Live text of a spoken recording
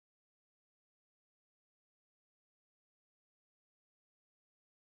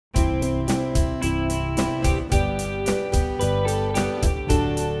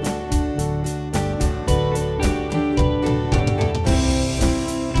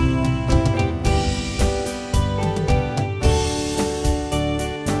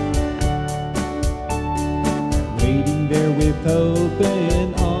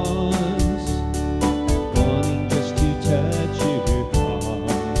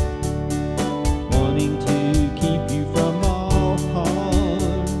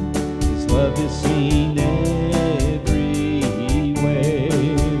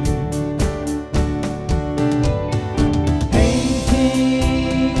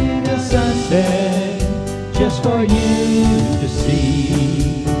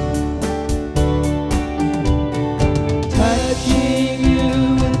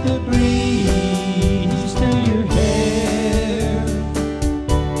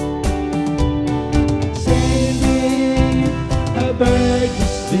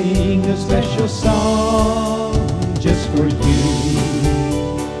special song just for you.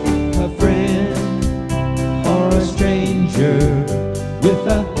 A friend or a stranger with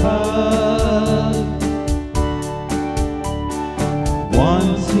a hug,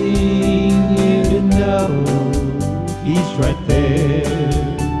 wanting you to know he's right there.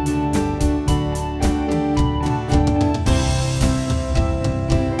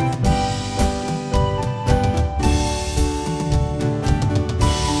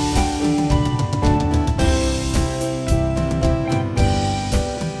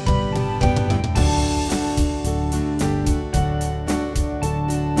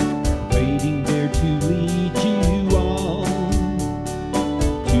 Waiting there to lead you on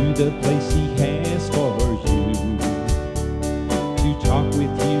to the place he has for you, to talk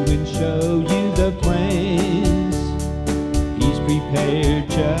with you and show you the plans he's prepared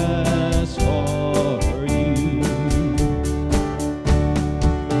just for you.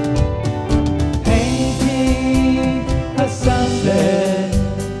 Painting a sunset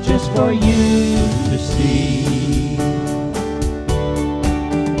just for you to see,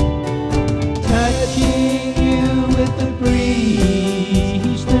 touching you with the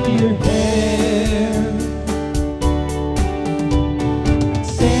breeze through your hair,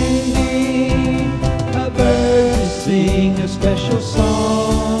 sending a bird to sing a special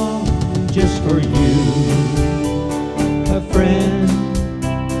song just for you. A friend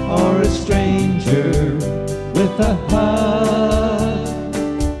or a stranger with a hug,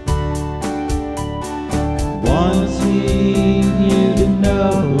 wanting you to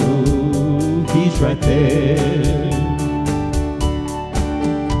know he's right there.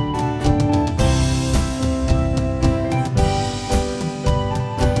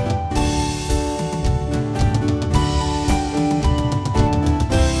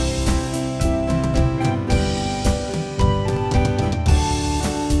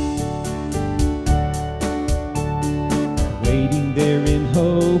 Waiting there and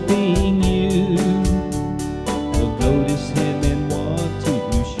hoping you will notice him and want to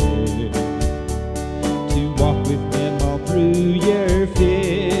share, to walk with him all through your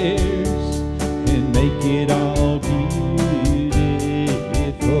fears and make it all beautiful.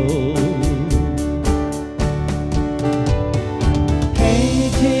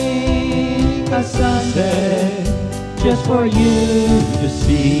 Painting a sunset just for you to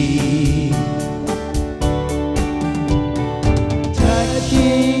see,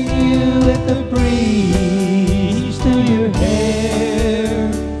 touching you with the breeze through your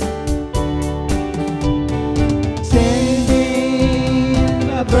hair, sending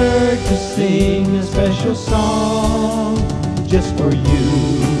a bird to sing a special song just for you.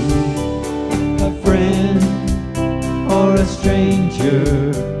 A friend or a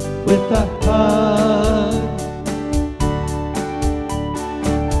stranger with a hug,